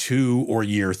year 2 or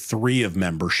year 3 of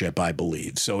membership, I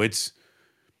believe. So it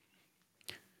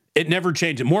never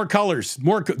changes. More colors,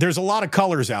 there's a lot of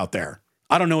colors out there.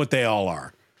 I don't know what they all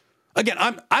are. Again,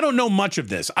 I don't know much of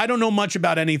this. I don't know much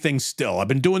about anything still. I've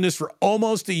been doing this for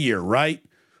almost a year, right?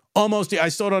 I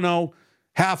still don't know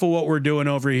half of what we're doing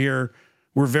over here.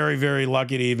 We're very, very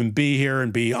lucky to even be here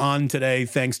and be on today,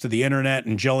 thanks to the internet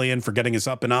and Jillian for getting us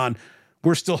up and on.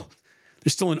 There's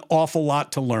still an awful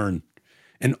lot to learn.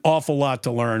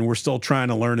 We're still trying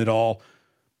to learn it all.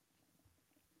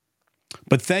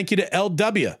 But thank you to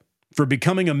LW for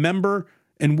becoming a member.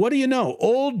 And what do you know?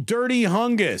 Old Dirty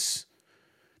Hungus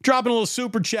dropping a little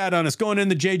super chat on us, going in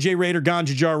the JJ Raider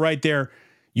Ganja jar right there.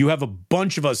 You have a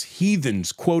bunch of us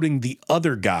heathens quoting the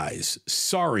other guys.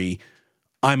 Sorry,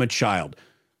 I'm a child.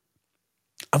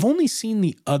 I've only seen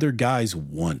the other guys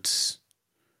once.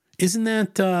 Isn't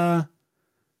that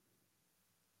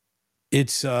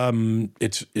it's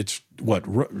what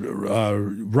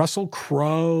Russell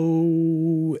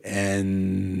Crowe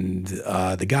and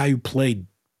the guy who played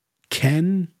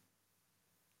Ken?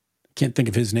 Can't think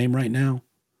of his name right now.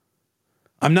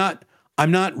 I'm not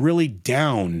really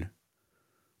down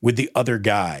with the other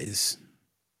guys.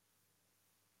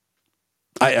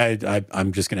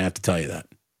 I'm just going to have to tell you that.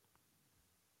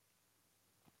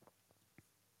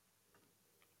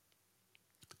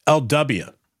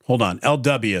 LW. Hold on.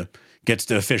 LW gets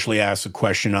to officially ask a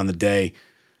question on the day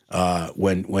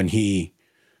when he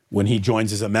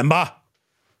joins as a member.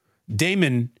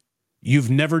 Damon, you've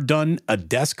never done a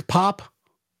desk pop?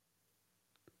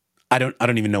 I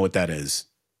don't even know what that is.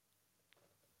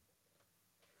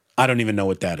 I don't even know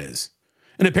what that is.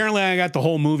 And apparently I got the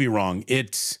whole movie wrong.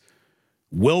 It's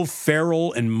Will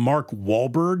Ferrell and Mark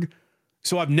Wahlberg.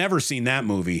 So I've never seen that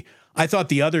movie. I thought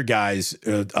the other guys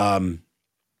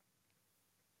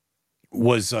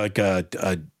was like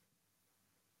a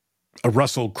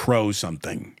Russell Crowe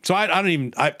something. So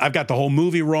I've got the whole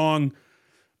movie wrong.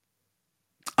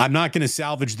 I'm not going to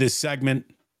salvage this segment.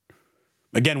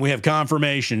 Again, we have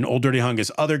confirmation. Old Dirty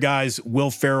Hungus. Other guys,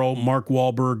 Will Ferrell, Mark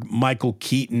Wahlberg, Michael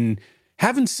Keaton.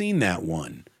 Haven't seen that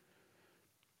one.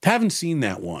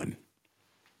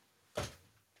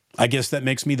 I guess that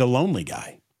makes me the lonely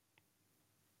guy.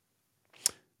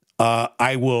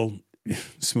 I will,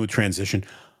 smooth transition.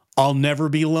 I'll never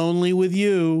be lonely with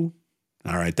you.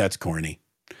 All right, that's corny.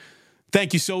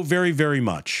 Thank you so very, very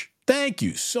much. Thank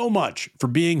you so much for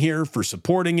being here, for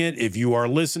supporting it. If you are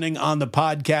listening on the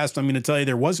podcast, I'm going to tell you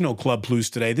there was no Club Plus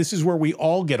today. This is where we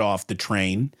all get off the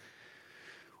train.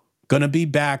 Going to be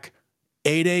back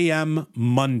 8 a.m.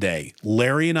 Monday.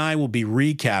 Larry and I will be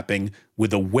recapping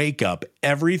with a wake up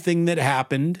everything that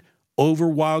happened over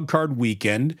Wildcard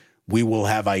Weekend. We will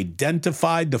have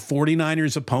identified the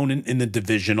 49ers opponent in the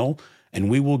divisional, and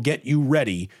we will get you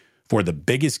ready for the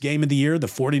biggest game of the year the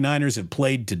 49ers have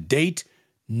played to date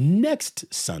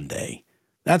next Sunday.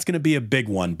 That's going to be a big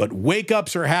one, but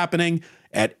wake-ups are happening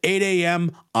at 8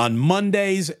 a.m. on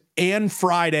Mondays and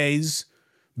Fridays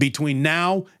between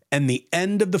now and the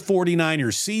end of the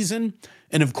 49ers season.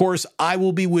 And of course, I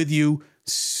will be with you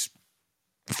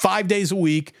 5 days a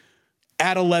week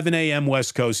at 11 a.m.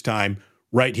 West Coast time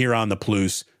right here on the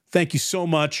Plus. Thank you so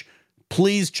much.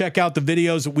 Please check out the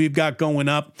videos that we've got going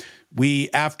up. We,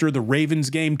 after the Ravens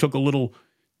game, took a little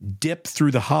dip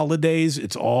through the holidays.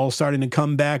 It's all starting to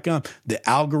come back up. The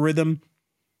algorithm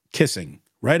kissing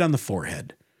right on the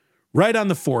forehead. Right on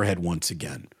the forehead once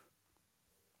again.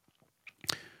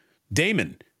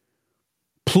 Damon,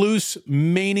 Plus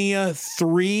Mania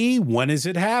 3. When is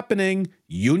it happening?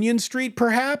 Union Street,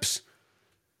 perhaps?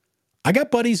 I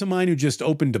got buddies of mine who just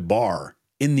opened a bar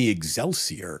in the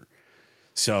Excelsior.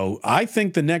 So I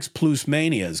think the next Plus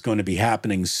Mania is going to be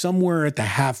happening somewhere at the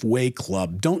Halfway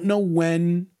Club. Don't know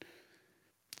when.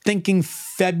 Thinking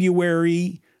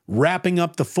February, wrapping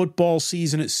up the football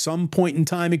season at some point in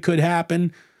time it could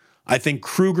happen. I think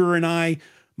Kruger and I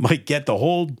might get the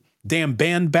whole damn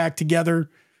band back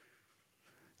together.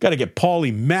 Got to get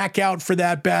Paulie Mack out for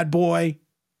that bad boy.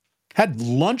 Had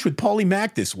lunch with Paulie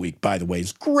Mack this week, by the way.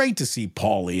 It's great to see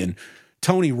Paulie and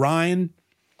Tony Ryan.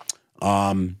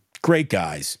 Great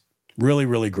guys. Really,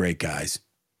 really great guys.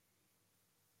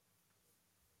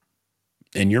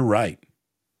 And you're right.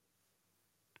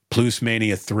 Plus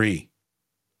Mania 3.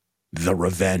 The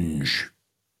Revenge.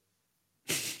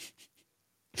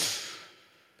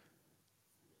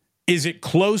 Is it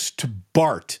close to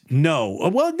Bart? No.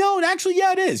 Well, no, actually,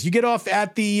 yeah, it is. You get off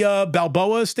at the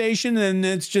Balboa station and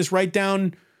it's just right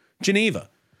down Geneva.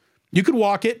 You could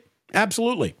walk it.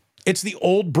 Absolutely. It's the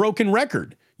old broken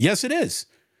record. Yes, it is.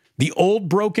 The old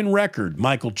broken record,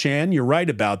 Michael Chan, you're right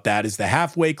about that, is the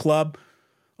Halfway Club.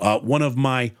 One of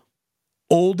my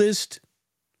oldest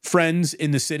friends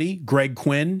in the city, Greg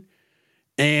Quinn,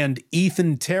 and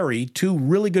Ethan Terry, two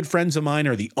really good friends of mine,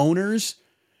 are the owners.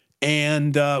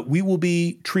 And we will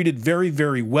be treated very,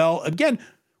 very well. Again,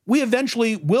 we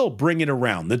eventually will bring it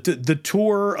around. The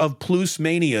tour of Plus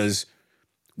Manias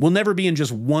will never be in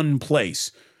just one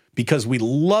place because we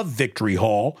love Victory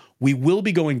Hall. We will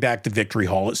be going back to Victory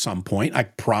Hall at some point. I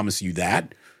promise you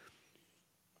that.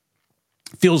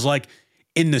 Feels like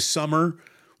in the summer,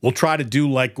 we'll try to do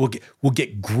like, we'll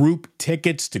get group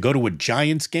tickets to go to a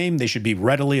Giants game. They should be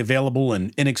readily available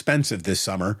and inexpensive this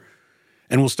summer.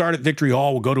 And we'll start at Victory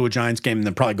Hall. We'll go to a Giants game and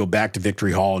then probably go back to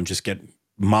Victory Hall and just get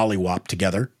mollywop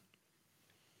together.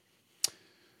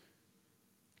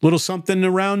 Little something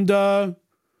around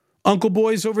Uncle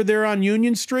Boy's over there on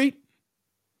Union Street.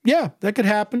 Yeah, that could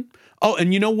happen. Oh,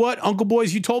 and you know what? Uncle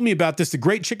Boy's, you told me about this. The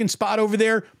great chicken spot over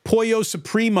there, Pollo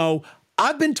Supremo.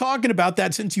 I've been talking about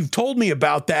that since you've told me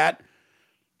about that.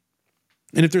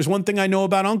 And if there's one thing I know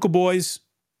about Uncle Boy's,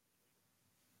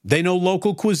 they know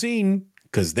local cuisine.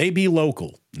 Because they be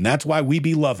local, and that's why we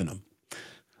be loving them.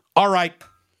 All right,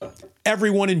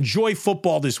 everyone, enjoy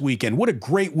football this weekend. What a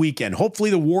great weekend. Hopefully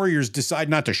the Warriors decide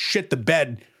not to shit the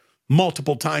bed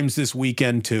multiple times this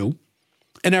weekend, too.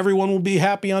 And everyone will be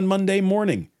happy on Monday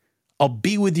morning. I'll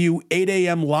be with you 8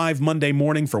 a.m. live Monday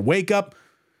morning for Wake Up.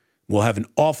 We'll have an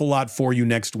awful lot for you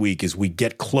next week as we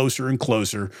get closer and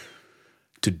closer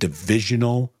to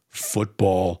divisional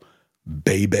football,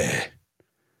 baby.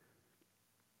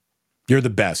 You're the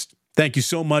best. Thank you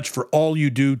so much for all you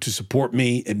do to support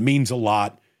me. It means a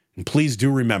lot. And please do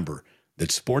remember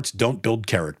that sports don't build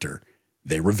character,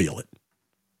 they reveal it.